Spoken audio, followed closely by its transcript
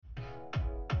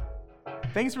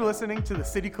Thanks for listening to the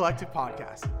City Collective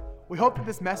podcast. We hope that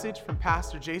this message from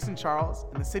Pastor Jason Charles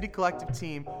and the City Collective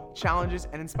team challenges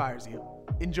and inspires you.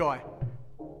 Enjoy.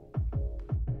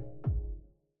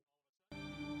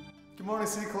 Good morning,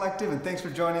 City Collective, and thanks for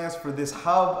joining us for this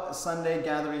Hub Sunday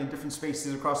gathering in different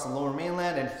spaces across the Lower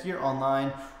Mainland and here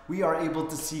online. We are able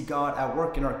to see God at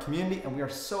work in our community, and we are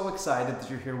so excited that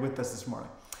you're here with us this morning.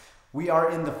 We are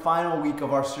in the final week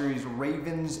of our series,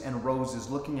 Ravens and Roses,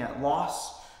 looking at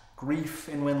loss, grief,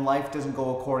 and when life doesn't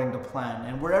go according to plan.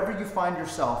 And wherever you find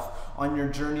yourself on your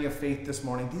journey of faith this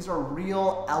morning, these are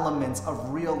real elements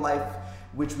of real life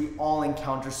which we all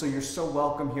encounter. So you're so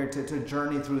welcome here to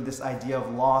journey through this idea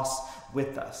of loss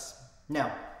with us.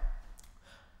 Now,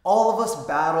 all of us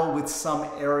battle with some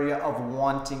area of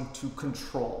wanting to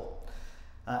control.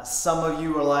 Some of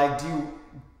you are like,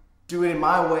 do it in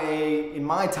my way, in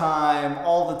my time,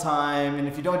 all the time, and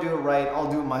if you don't do it right,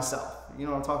 I'll do it myself. You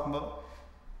know what I'm talking about?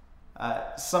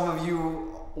 Some of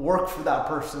you work for that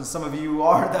person. Some of you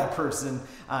are that person.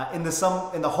 In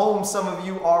the home, some of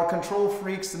you are control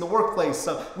freaks in the workplace.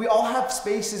 So we all have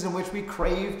spaces in which we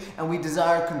crave and we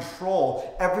desire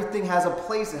control. Everything has a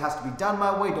place. It has to be done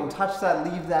my way. Don't touch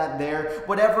that. Leave that there.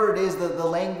 Whatever it is, the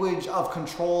language of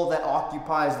control that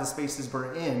occupies the spaces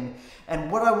we're in.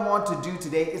 And what I want to do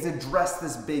today is address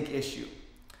this big issue.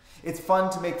 It's fun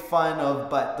to make fun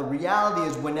of, but the reality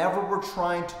is whenever we're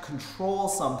trying to control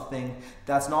something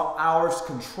that's not ours to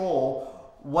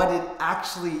control, what it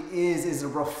actually is a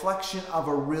reflection of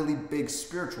a really big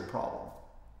spiritual problem.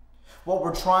 What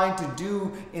we're trying to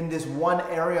do in this one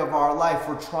area of our life,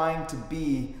 we're trying to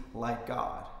be like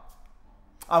God.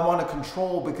 I want to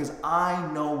control because I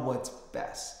know what's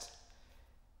best.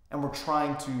 And we're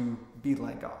trying to be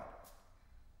like God.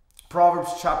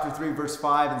 Proverbs chapter 3, verse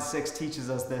 5 and 6 teaches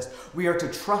us this. We are to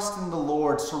trust in the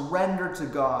Lord, surrender to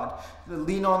God,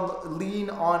 lean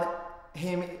on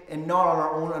Him and not on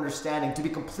our own understanding, to be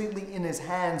completely in His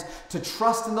hands, to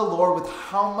trust in the Lord with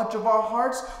how much of our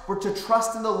hearts? We're to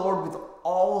trust in the Lord with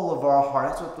all of our heart.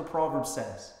 That's what the proverb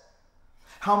says.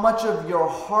 How much of your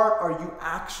heart are you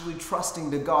actually trusting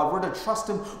to God? We're to trust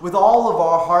Him with all of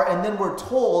our heart, and then we're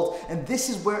told, and this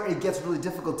is where it gets really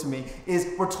difficult to me,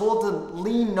 is we're told to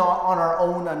lean not on our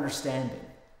own understanding.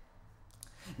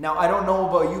 Now, I don't know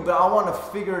about you, but I want to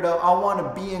figure it out. I want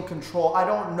to be in control. I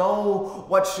don't know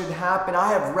what should happen.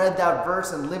 I have read that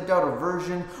verse and lived out a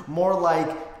version more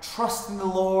like trust in the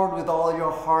Lord with all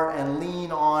your heart and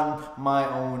lean on my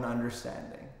own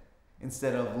understanding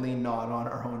instead of lean not on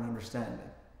our own understanding.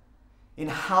 In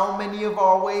how many of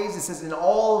our ways? It says in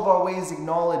all of our ways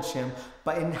acknowledge Him,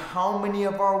 but in how many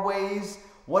of our ways?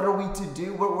 What are we to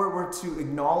do? We're to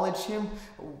acknowledge Him.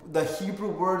 The Hebrew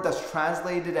word that's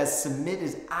translated as submit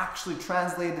is actually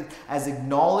translated as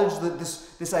acknowledge.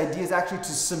 This idea is actually to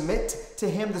submit to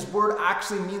Him. This word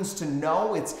actually means to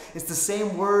know. It's the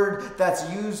same word that's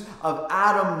used of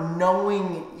Adam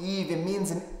knowing Eve. It means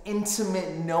an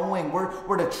intimate knowing.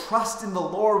 We're to trust in the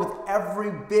Lord with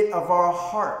every bit of our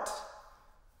heart.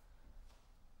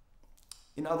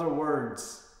 In other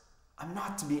words, I'm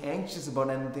not to be anxious about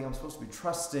anything. I'm supposed to be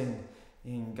trusting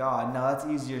in God. Now, that's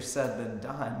easier said than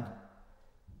done.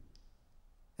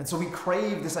 And so we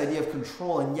crave this idea of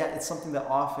control, and yet it's something that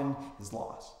often is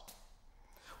lost.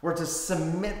 We're to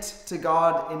submit to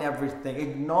God in everything,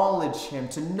 acknowledge Him,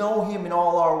 to know Him in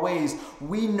all our ways.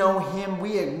 We know Him,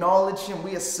 we acknowledge Him,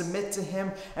 we submit to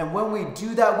Him, and when we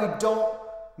do that, we don't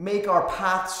make our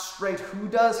path straight. Who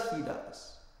does? He does.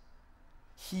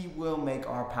 He will make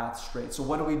our path straight. So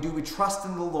what do? We trust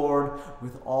in the Lord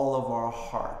with all of our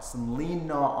hearts and lean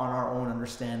not on our own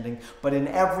understanding, but in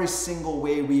every single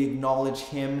way we acknowledge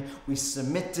Him, we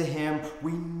submit to Him,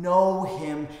 we know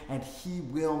Him, and He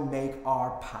will make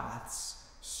our paths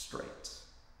straight.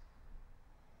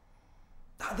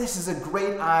 Now, this is a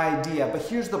great idea, but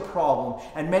here's the problem,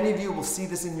 and many of you will see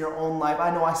this in your own life.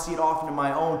 I know I see it often in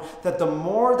my own, that the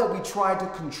more that we try to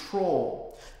control,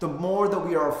 the more that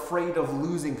we are afraid of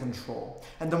losing control.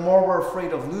 And the more we're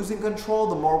afraid of losing control,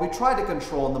 the more we try to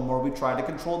control. And the more we try to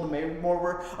control, the more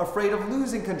we're afraid of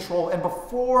losing control. And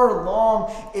before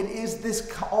long, it is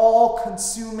this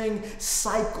all-consuming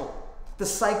cycle. The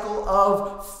cycle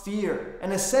of fear.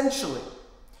 And essentially,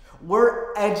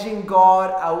 we're edging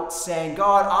God out saying,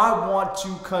 God, I want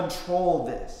to control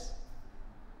this.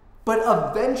 But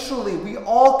eventually, we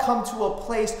all come to a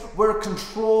place where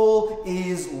control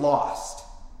is lost.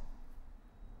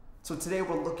 So today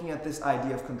we're looking at this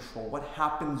idea of control. What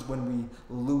happens when we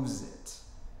lose it?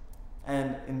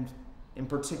 And in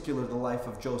particular, the life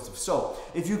of Joseph. So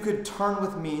if you could turn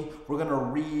with me, we're going to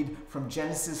read from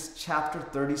Genesis chapter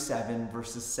 37,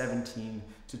 verses 17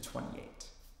 to 28.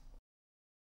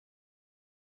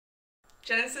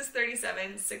 Genesis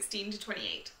 37, 16 to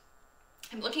 28.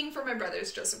 "I'm looking for my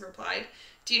brothers," Joseph replied.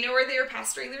 "Do you know where they are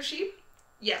pasturing their sheep?"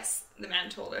 "Yes," the man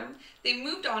told him. "They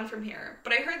moved on from here,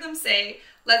 but I heard them say,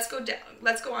 'Let's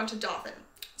go on to Dothan.'"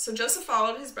 So Joseph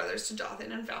followed his brothers to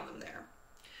Dothan and found them there.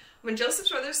 When Joseph's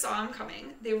brothers saw him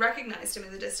coming, they recognized him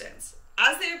in the distance.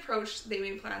 As they approached, they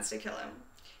made plans to kill him.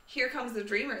 "Here comes the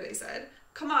dreamer," they said.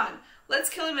 "Come on, let's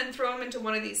kill him and throw him into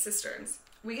one of these cisterns.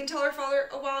 We can tell our father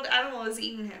a wild animal has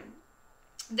eaten him.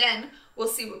 Then we'll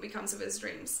see what becomes of his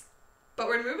dreams." But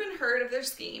when Reuben heard of their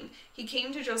scheme, he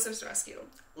came to Joseph's rescue.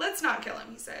 "Let's not kill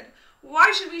him," he said.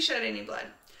 "Why should we shed any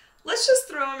blood? Let's just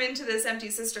throw him into this empty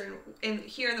cistern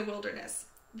here in the wilderness.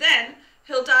 Then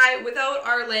he'll die without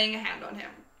our laying a hand on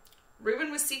him."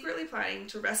 Reuben was secretly planning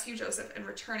to rescue Joseph and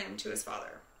return him to his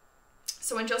father.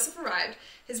 So when Joseph arrived,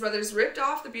 his brothers ripped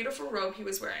off the beautiful robe he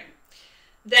was wearing.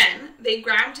 Then they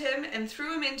grabbed him and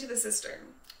threw him into the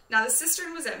cistern. Now the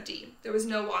cistern was empty. There was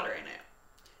no water in it.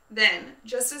 Then,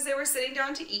 just as they were sitting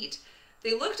down to eat,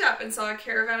 they looked up and saw a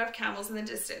caravan of camels in the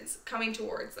distance coming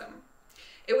towards them.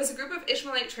 It was a group of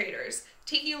Ishmaelite traders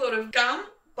taking a load of gum,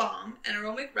 balm, and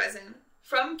aromatic resin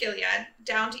from Gilead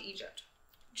down to Egypt.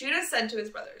 Judah said to his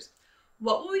brothers,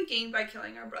 "What will we gain by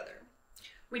killing our brother?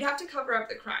 We'd have to cover up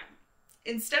the crime.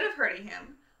 Instead of hurting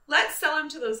him, let's sell him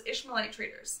to those Ishmaelite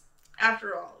traders.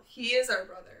 After all, he is our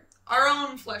brother, our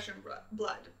own flesh and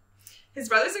blood." His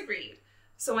brothers agreed.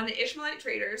 So when the Ishmaelite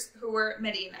traders, who were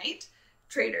Midianite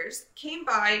traders, came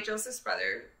by, Joseph's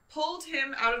brother pulled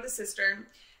him out of the cistern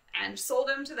and sold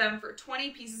him to them for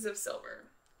 20 pieces of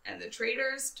silver. And the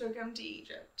traders took him to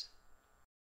Egypt.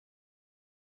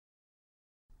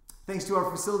 Thanks to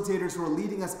our facilitators who are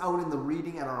leading us out in the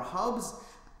reading at our hubs.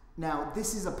 Now,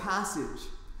 this is a passage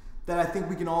that I think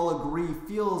we can all agree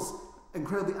feels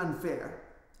incredibly unfair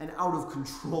and out of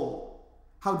control.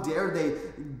 How dare they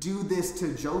do this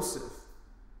to Joseph?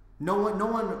 No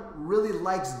one really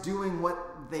likes doing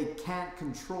what they can't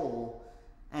control.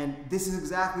 And this is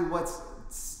exactly what's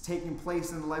taking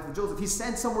place in the life of Joseph. He's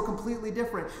sent somewhere completely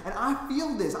different. And I feel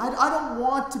this. I don't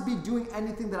want to be doing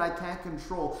anything that I can't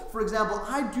control. For example,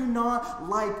 I do not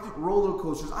like roller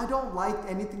coasters. I don't like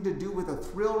anything to do with a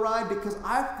thrill ride because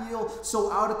I feel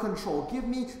so out of control. Give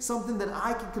me something that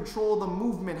I can control the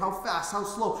movement, how fast, how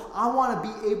slow. I want to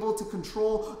be able to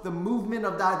control the movement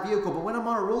of that vehicle. But when I'm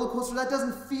on a roller coaster, that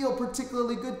doesn't feel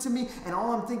particularly good to me. And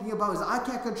all I'm thinking about is I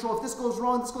can't control. If this goes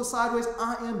wrong, this goes sideways,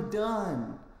 I am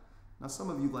done. Now,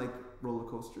 some of you like roller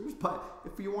coasters, but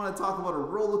if you want to talk about a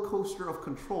roller coaster of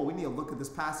control, we need to look at this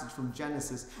passage from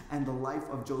Genesis and the life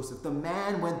of Joseph. The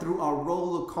man went through a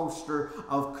roller coaster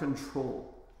of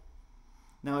control.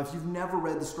 Now, if you've never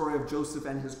read the story of Joseph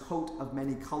and his coat of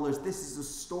many colors, this is a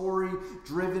story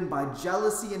driven by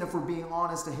jealousy and, if we're being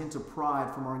honest, a hint of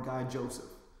pride from our guy Joseph.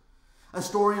 A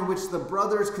story in which the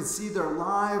brothers could see their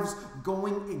lives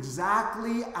going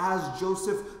exactly as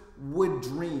Joseph would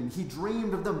dream. He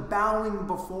dreamed of them bowing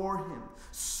before him,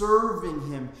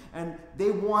 serving him, and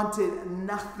they wanted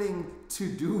nothing to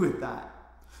do with that.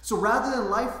 So rather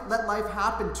than let life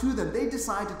happen to them, they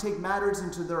decide to take matters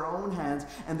into their own hands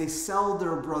and they sell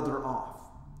their brother off.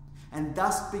 And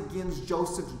thus begins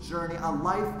Joseph's journey, a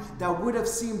life that would have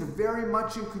seemed very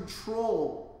much in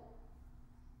control.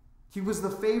 He was the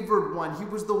favored one. He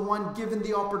was the one given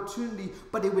the opportunity,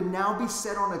 but it would now be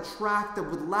set on a track that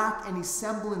would lack any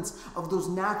semblance of those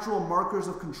natural markers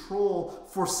of control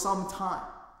for some time.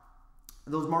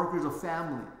 Those markers of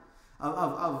family,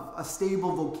 of a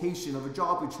stable vocation, of a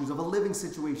job we choose, of a living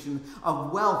situation,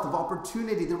 of wealth, of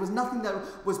opportunity. There was nothing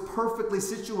that was perfectly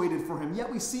situated for him. Yet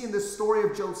we see in this story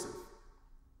of Joseph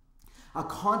a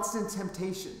constant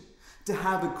temptation to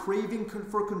have a craving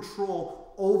for control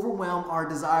overwhelm our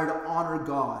desire to honor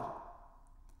God.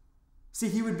 See,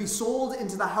 he would be sold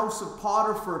into the house of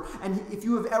Potiphar, and if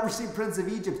you have ever seen Prince of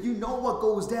Egypt, you know what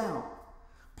goes down.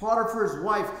 Potiphar's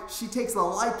wife, she takes a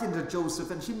liking to Joseph,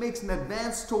 and she makes an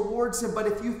advance towards him. But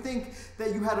if you think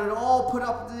that you had it all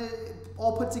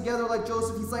put together like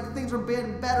Joseph, he's like, things are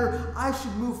getting better, I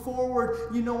should move forward.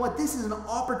 You know what? This is an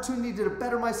opportunity to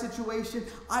better my situation.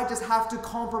 I just have to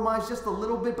compromise just a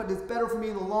little bit, but it's better for me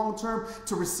in the long term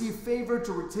to receive favor,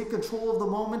 to take control of the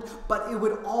moment. But it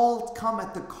would all come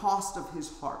at the cost of his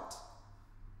heart.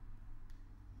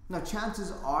 Now,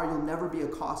 chances are you'll never be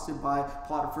accosted by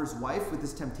Potiphar's wife with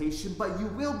this temptation, but you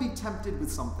will be tempted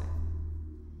with something.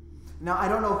 Now, I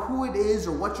don't know who it is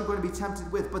or what you're going to be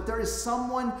tempted with, but there is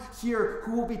someone here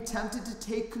who will be tempted to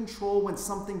take control when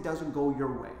something doesn't go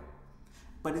your way.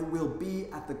 But it will be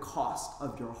at the cost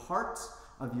of your heart,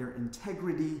 of your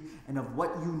integrity, and of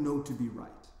what you know to be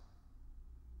right.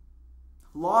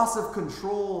 Loss of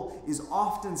control is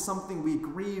often something we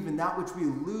grieve, and that which we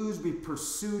lose, we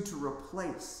pursue to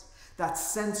replace. That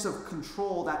sense of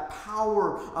control, that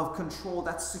power of control,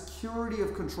 that security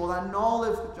of control, that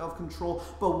knowledge of control.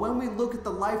 But when we look at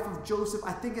the life of Joseph,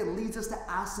 I think it leads us to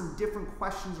ask some different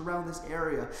questions around this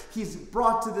area. He's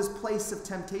brought to this place of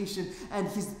temptation, and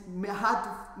he's had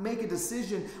to make a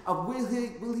decision of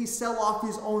will he sell off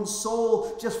his own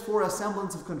soul just for a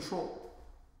semblance of control?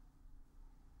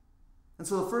 And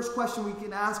so the first question we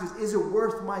can ask is it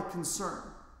worth my concern?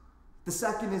 The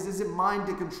second is it mine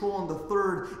to control? And the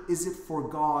third, is it for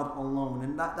God alone?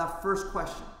 And that first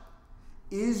question,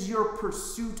 is your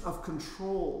pursuit of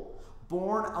control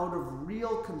born out of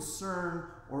real concern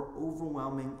or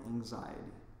overwhelming anxiety?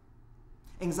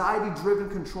 Anxiety-driven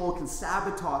control can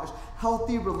sabotage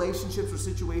healthy relationships or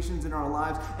situations in our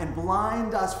lives and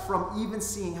blind us from even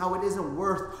seeing how it isn't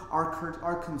worth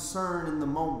our concern in the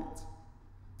moment.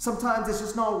 Sometimes it's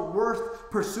just not worth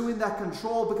pursuing that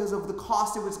control because of the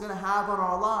cost it was going to have on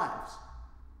our lives.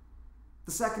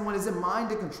 The second one, is it mine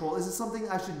to control? Is it something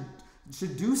I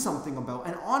should do something about?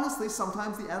 And honestly,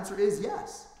 sometimes the answer is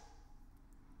yes.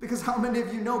 Because how many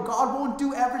of you know God won't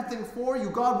do everything for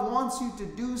you? God wants you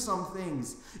to do some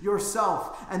things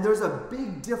yourself. And there's a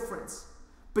big difference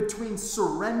between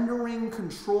surrendering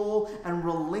control and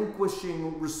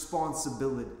relinquishing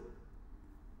responsibility.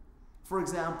 For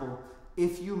example,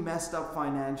 if you messed up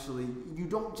financially, you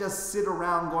don't just sit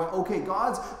around going, okay,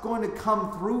 God's going to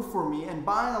come through for me, and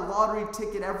buying a lottery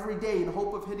ticket every day in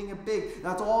hope of hitting it big.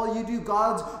 That's all you do.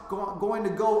 God's going to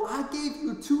go, I gave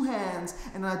you 2 hands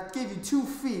and I gave you 2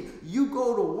 feet. You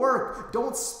go to work.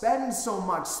 Don't spend so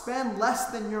much. Spend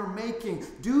less than you're making.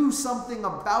 Do something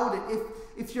about it.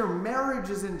 If your marriage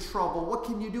is in trouble, what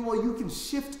can you do? Well, you can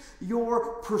shift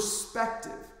your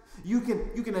perspective. You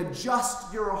can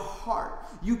adjust your heart.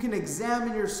 You can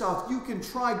examine yourself. You can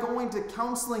try going to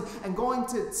counseling and going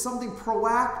to something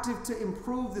proactive to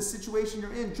improve the situation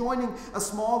you're in. Joining a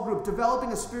small group,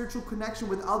 developing a spiritual connection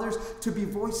with others to be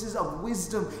voices of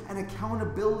wisdom and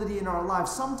accountability in our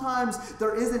lives. Sometimes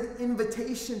there is an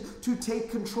invitation to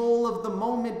take control of the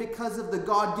moment because of the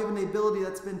God-given ability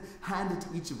that's been handed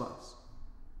to each of us.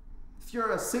 If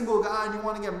you're a single guy and you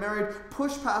want to get married,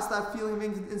 push past that feeling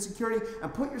of insecurity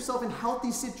and put yourself in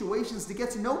healthy situations to get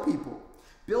to know people.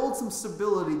 Build some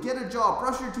stability, get a job,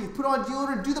 brush your teeth, put on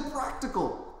deodorant, do the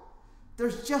practical.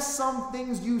 There's just some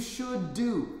things you should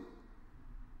do.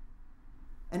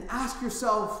 And ask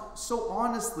yourself so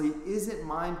honestly, is it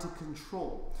mine to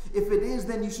control? If it is,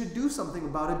 then you should do something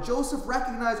about it. Joseph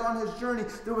recognized on his journey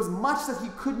there was much that he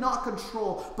could not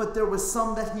control, but there was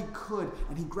some that he could,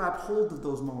 and he grabbed hold of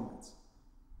those moments.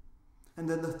 And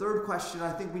then the third question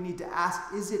I think we need to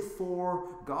ask, is it for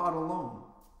God alone?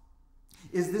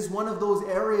 Is this one of those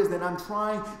areas that I'm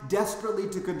trying desperately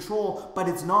to control, but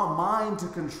it's not mine to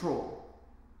control?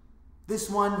 This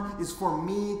one is for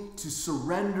me to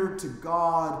surrender to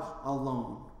God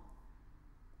alone.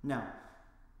 Now,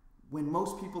 when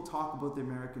most people talk about the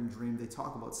American dream, they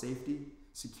talk about safety,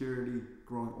 security,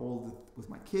 growing old with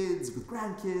my kids, with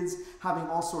grandkids, having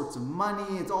all sorts of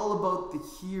money. It's all about the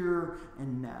here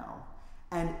and now.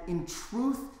 And in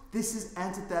truth, this is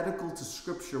antithetical to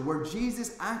Scripture, where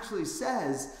Jesus actually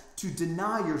says to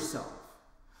deny yourself,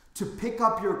 to pick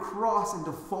up your cross and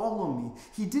to follow me.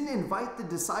 He didn't invite the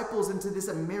disciples into this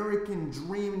American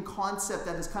dream concept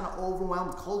that has kind of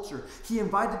overwhelmed culture. He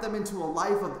invited them into a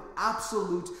life of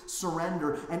absolute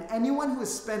surrender. And anyone who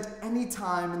has spent any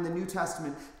time in the New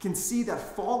Testament can see that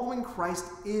following Christ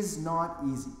is not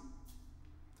easy.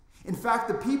 In fact,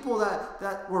 the people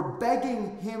that were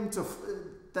begging him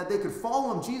that they could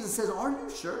follow him, Jesus says, are you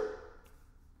sure?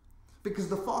 Because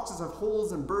the foxes have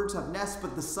holes and birds have nests,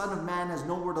 but the Son of Man has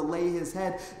nowhere to lay his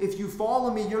head. If you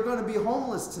follow me, you're going to be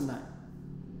homeless tonight.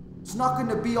 It's not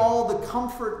going to be all the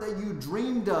comfort that you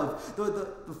dreamed of, the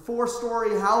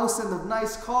 4-story house and the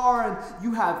nice car,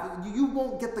 and you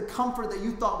won't get the comfort that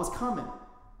you thought was coming.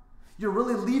 You're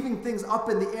really leaving things up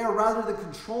in the air rather than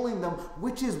controlling them,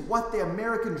 which is what the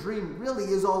American dream really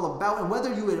is all about. And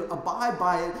whether you abide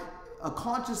by it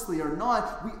consciously or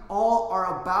not, we all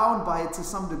are bound by it to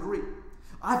some degree.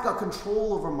 I've got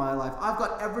control over my life. I've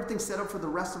got everything set up for the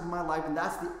rest of my life, and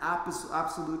that's the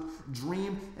absolute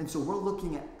dream. And so we're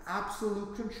looking at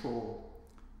absolute control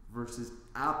versus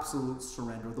absolute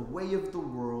surrender, the way of the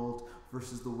world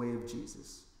versus the way of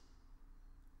Jesus.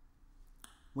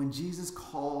 When Jesus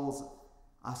calls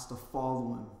us to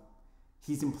follow him,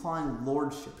 he's implying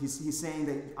lordship. He's saying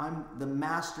that I'm the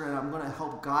master and I'm going to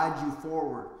help guide you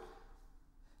forward.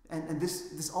 And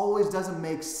this always doesn't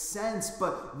make sense,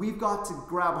 but we've got to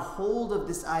grab hold of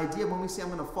this idea when we say, I'm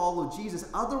going to follow Jesus.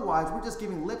 Otherwise, we're just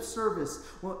giving lip service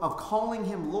of calling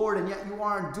him Lord, and yet you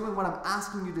aren't doing what I'm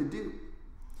asking you to do.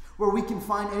 Where we can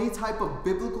find any type of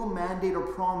biblical mandate or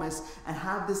promise and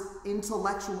have this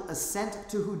intellectual assent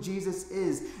to who Jesus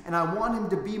is. And I want him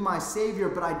to be my Savior,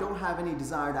 but I don't have any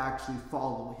desire to actually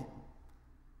follow him.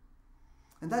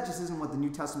 And that just isn't what the New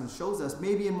Testament shows us.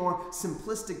 Maybe in more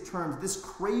simplistic terms, this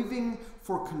craving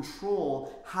for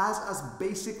control has us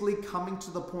basically coming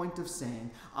to the point of saying,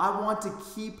 I want to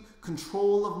keep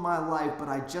control of my life, but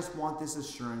I just want this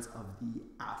assurance of the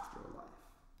afterlife.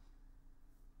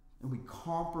 And we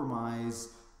compromise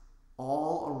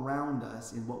all around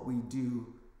us in what we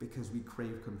do because we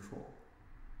crave control.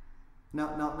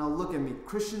 Now look at me.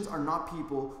 Christians are not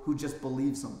people who just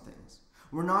believe some things.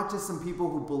 We're not just some people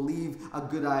who believe a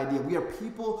good idea. We are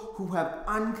people who have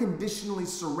unconditionally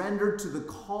surrendered to the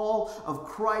call of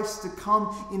Christ to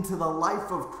come into the life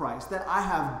of Christ. That I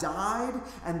have died,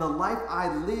 and the life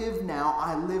I live now,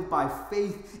 I live by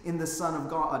faith in the Son of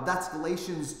God. That's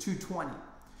Galatians 2:20.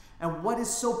 And what is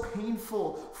so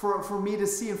painful for me to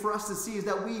see and for us to see is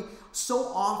that we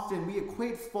so often we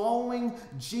equate following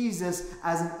Jesus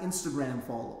as an Instagram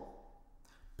follow.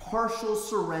 Partial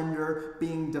surrender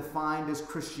being defined as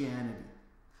Christianity.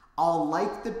 I'll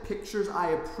like the pictures I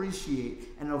appreciate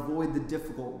and avoid the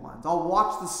difficult ones. I'll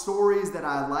watch the stories that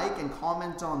I like and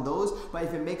comment on those, but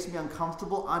if it makes me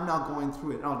uncomfortable, I'm not going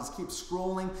through it. And I'll just keep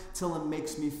scrolling till it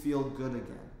makes me feel good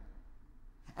again.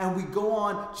 And we go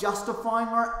on justifying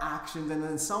our actions and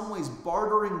in some ways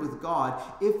bartering with God.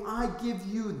 If I give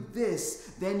you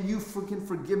this, then you can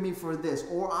forgive me for this.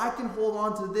 Or I can hold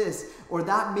on to this. Or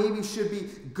that maybe should be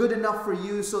good enough for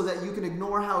you so that you can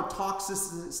ignore how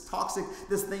toxic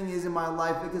this thing is in my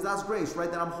life. Because that's grace, right?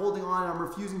 That I'm holding on and I'm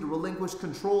refusing to relinquish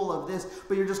control of this.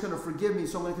 But you're just going to forgive me,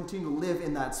 so I'm going to continue to live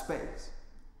in that space.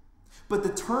 But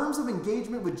the terms of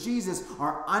engagement with Jesus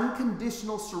are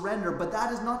unconditional surrender, but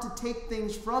that is not to take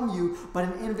things from you, but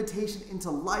an invitation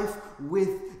into life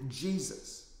with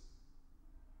Jesus.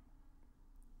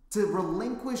 To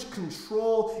relinquish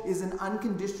control is an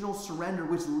unconditional surrender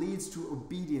which leads to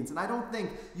obedience. And I don't think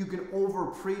you can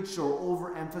over-preach or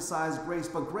overemphasize grace,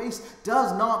 but grace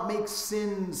does not make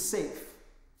sin safe.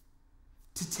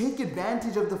 To take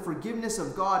advantage of the forgiveness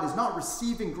of God is not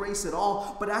receiving grace at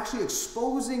all, but actually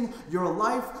exposing your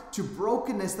life to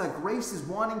brokenness that grace is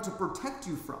wanting to protect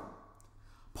you from.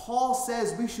 Paul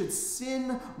says we should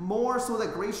sin more so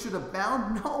that grace should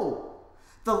abound. No.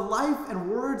 The life and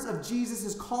words of Jesus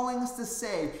is calling us to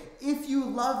say, if you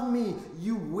love me,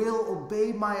 you will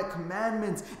obey my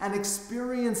commandments and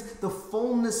experience the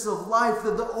fullness of life,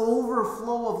 the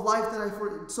overflow of life that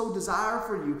I so desire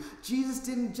for you. Jesus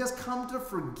didn't just come to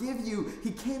forgive you.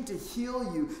 He came to heal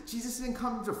you. Jesus didn't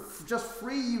come to just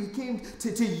free you. He came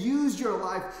to use your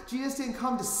life. Jesus didn't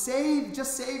come to save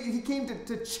you. He came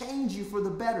to change you for the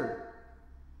better.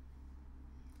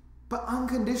 But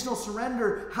unconditional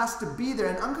surrender has to be there.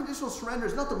 And unconditional surrender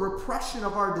is not the repression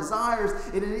of our desires.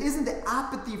 It isn't the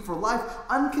apathy for life.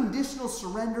 Unconditional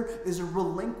surrender is a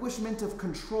relinquishment of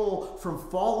control from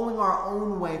following our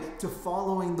own way to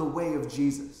following the way of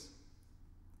Jesus.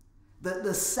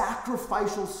 The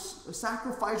sacrificial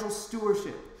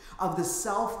stewardship of the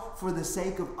self for the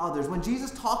sake of others. When Jesus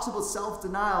talks about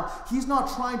self-denial, he's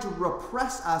not trying to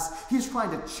repress us. He's trying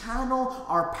to channel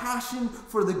our passion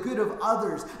for the good of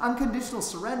others. Unconditional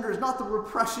surrender is not the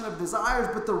repression of desires,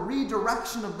 but the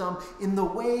redirection of them in the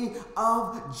way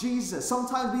of Jesus.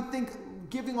 Sometimes we think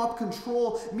giving up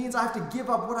control means I have to give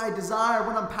up what I desire,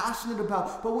 what I'm passionate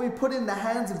about. But when we put it in the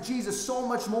hands of Jesus, so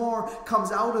much more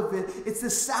comes out of it. It's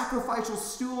this sacrificial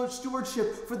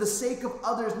stewardship for the sake of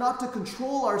others, not to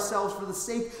control ourselves for the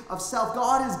sake of self.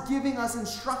 God is giving us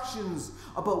instructions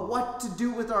about what to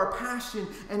do with our passion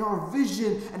and our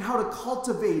vision and how to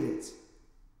cultivate it.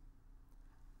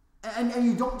 And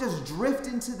you don't just drift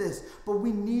into this, but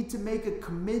we need to make a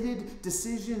committed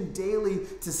decision daily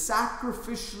to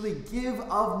sacrificially give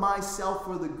of myself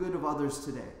for the good of others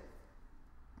today.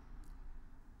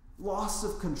 Loss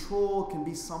of control can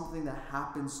be something that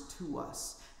happens to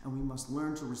us, and we must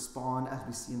learn to respond as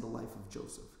we see in the life of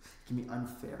Joseph. It can be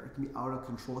unfair, it can be out of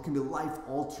control, it can be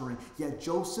life-altering. Yet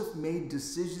Joseph made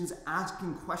decisions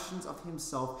asking questions of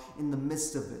himself in the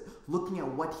midst of it, looking at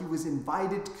what he was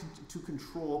invited to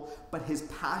control, but his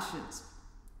passions,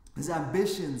 his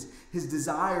ambitions, his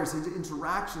desires, his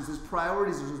interactions, his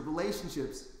priorities, his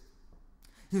relationships.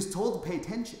 He was told to pay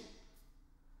attention.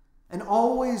 And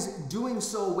always doing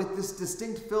so with this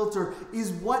distinct filter,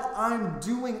 is what I'm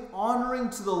doing honoring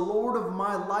to the Lord of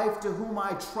my life, to whom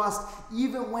I trust,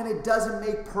 even when it doesn't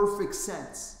make perfect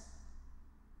sense?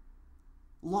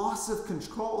 Loss of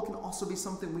control can also be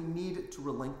something we need to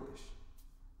relinquish,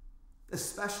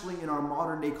 especially in our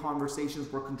modern day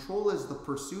conversations where control is the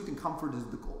pursuit and comfort is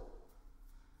the goal.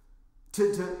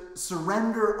 To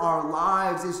surrender our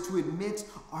lives is to admit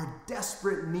our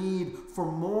desperate need for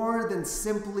more than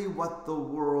simply what the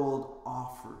world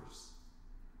offers.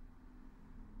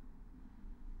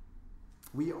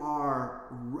 We are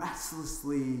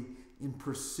restlessly in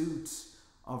pursuit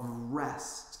of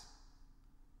rest.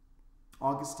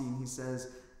 Augustine, he says,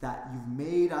 that you've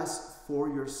made us for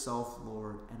yourself,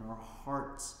 Lord, and our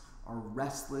hearts are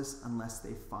restless unless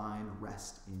they find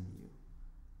rest in you.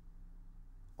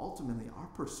 Ultimately, our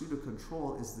pursuit of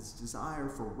control is this desire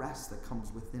for rest that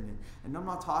comes within it. And I'm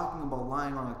not talking about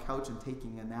lying on a couch and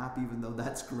taking a nap, even though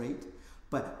that's great,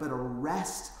 but a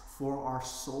rest for our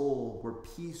soul, where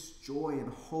peace, joy, and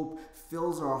hope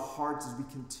fills our hearts as we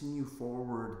continue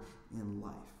forward in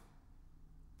life.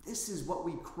 This is what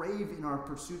we crave in our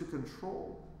pursuit of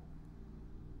control.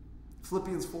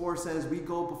 Philippians 4 says, we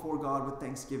go before God with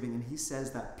thanksgiving, and he says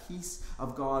that peace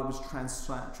of God, which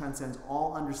transcends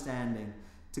all understanding,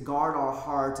 to guard our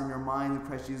heart and your mind in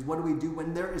Christ Jesus. What do we do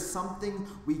when there is something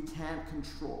we can't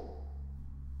control?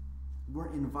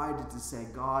 We're invited to say,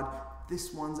 God,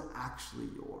 this one's actually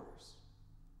yours.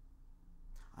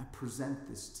 I present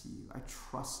this to you. I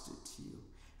trust it to you.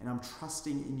 And I'm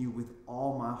trusting in you with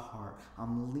all my heart.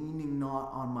 I'm leaning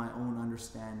not on my own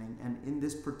understanding. And in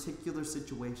this particular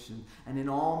situation, and in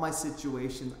all my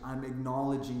situations, I'm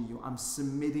acknowledging you. I'm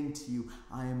submitting to you.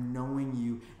 I am knowing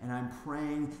you. And I'm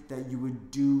praying that you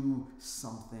would do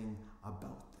something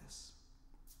about this.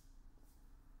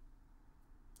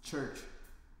 Church,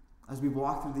 as we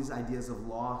walk through these ideas of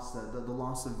loss, the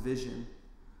loss of vision,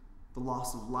 the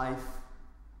loss of life,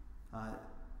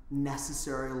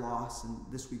 necessary loss, and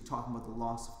this week talking about the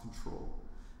loss of control.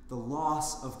 The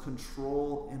loss of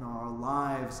control in our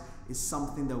lives is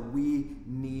something that we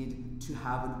need to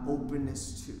have an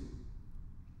openness to.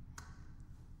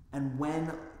 And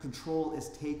when control is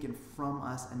taken from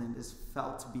us and it is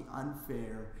felt to be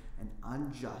unfair and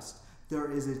unjust,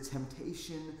 there is a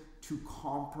temptation to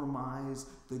compromise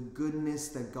the goodness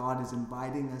that God is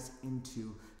inviting us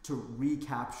into, to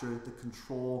recapture the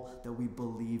control that we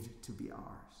believed to be ours.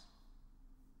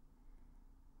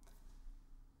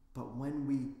 But when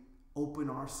we open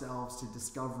ourselves to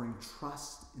discovering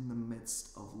trust in the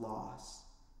midst of loss,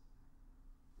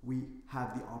 we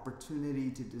have the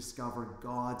opportunity to discover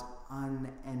God's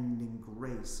unending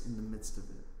grace in the midst of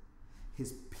it.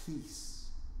 His peace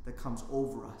that comes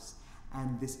over us,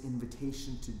 and this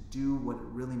invitation to do what it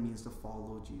really means to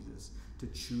follow Jesus, to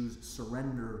choose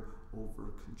surrender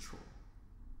over control,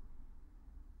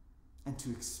 and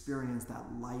to experience that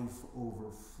life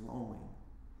overflowing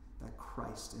that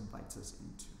Christ invites us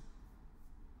into.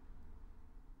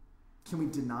 Can we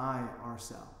deny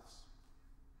ourselves?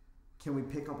 Can we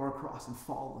pick up our cross and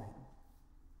follow him?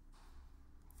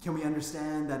 Can we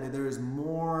understand that there is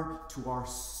more to our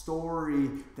story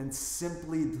than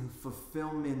simply the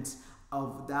fulfillment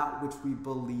of that which we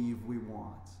believe we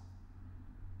want?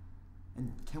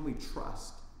 And can we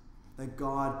trust that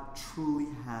God truly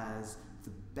has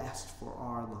the best for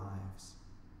our lives?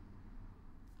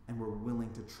 And we're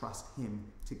willing to trust him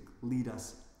to lead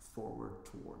us forward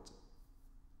towards it.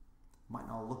 Might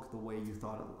not look the way you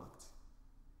thought it looked.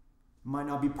 It might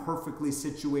not be perfectly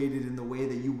situated in the way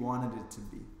that you wanted it to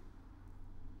be.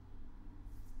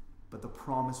 But the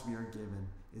promise we are given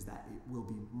is that it will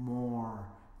be more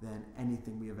than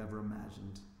anything we have ever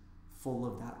imagined, full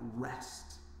of that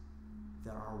rest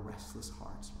that our restless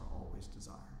hearts are always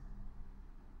desiring.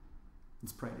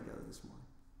 Let's pray together this morning.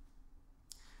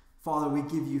 Father, we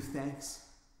give you thanks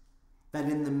that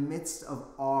in the midst of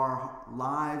our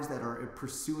lives that are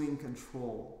pursuing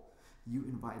control, you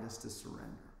invite us to surrender.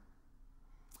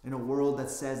 In a world that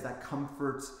says that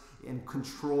comfort and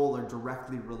control are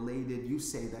directly related, you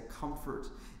say that comfort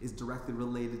is directly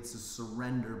related to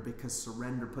surrender, because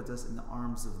surrender puts us in the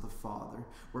arms of the Father,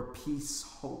 where peace,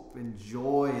 hope, and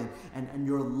joy and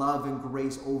your love and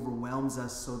grace overwhelms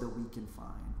us so that we can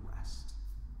find rest,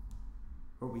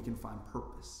 where we can find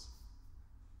purpose,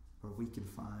 where we can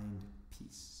find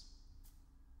peace.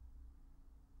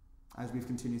 As we've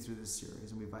continued through this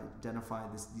series and we've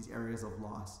identified these areas of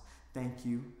loss, thank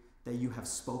you that you have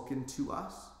spoken to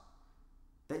us,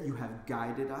 that you have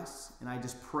guided us. And I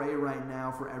just pray right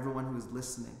now for everyone who is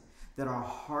listening, that our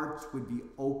hearts would be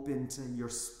open to your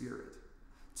Spirit,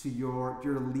 to your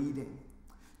leading,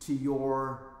 to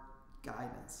your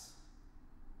guidance.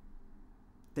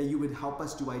 That you would help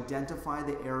us to identify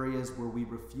the areas where we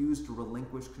refuse to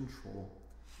relinquish control,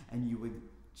 and you would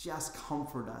just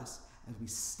comfort us as we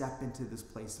step into this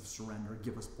place of surrender.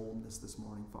 Give us boldness this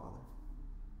morning, Father.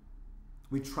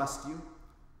 We trust you,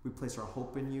 we place our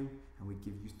hope in you, and we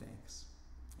give you thanks.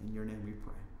 In your name we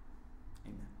pray.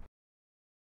 Amen.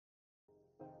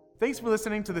 Thanks for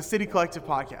listening to the City Collective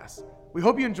podcast. We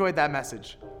hope you enjoyed that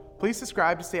message. Please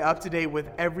subscribe to stay up to date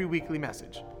with every weekly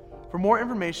message. For more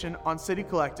information on City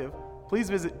Collective, please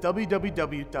visit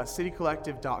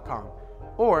www.citycollective.com.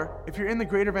 Or, if you're in the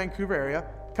Greater Vancouver area,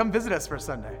 come visit us for a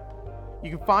Sunday.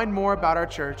 You can find more about our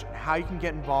church and how you can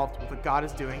get involved with what God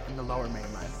is doing in the Lower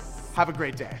Mainland. Have a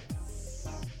great day.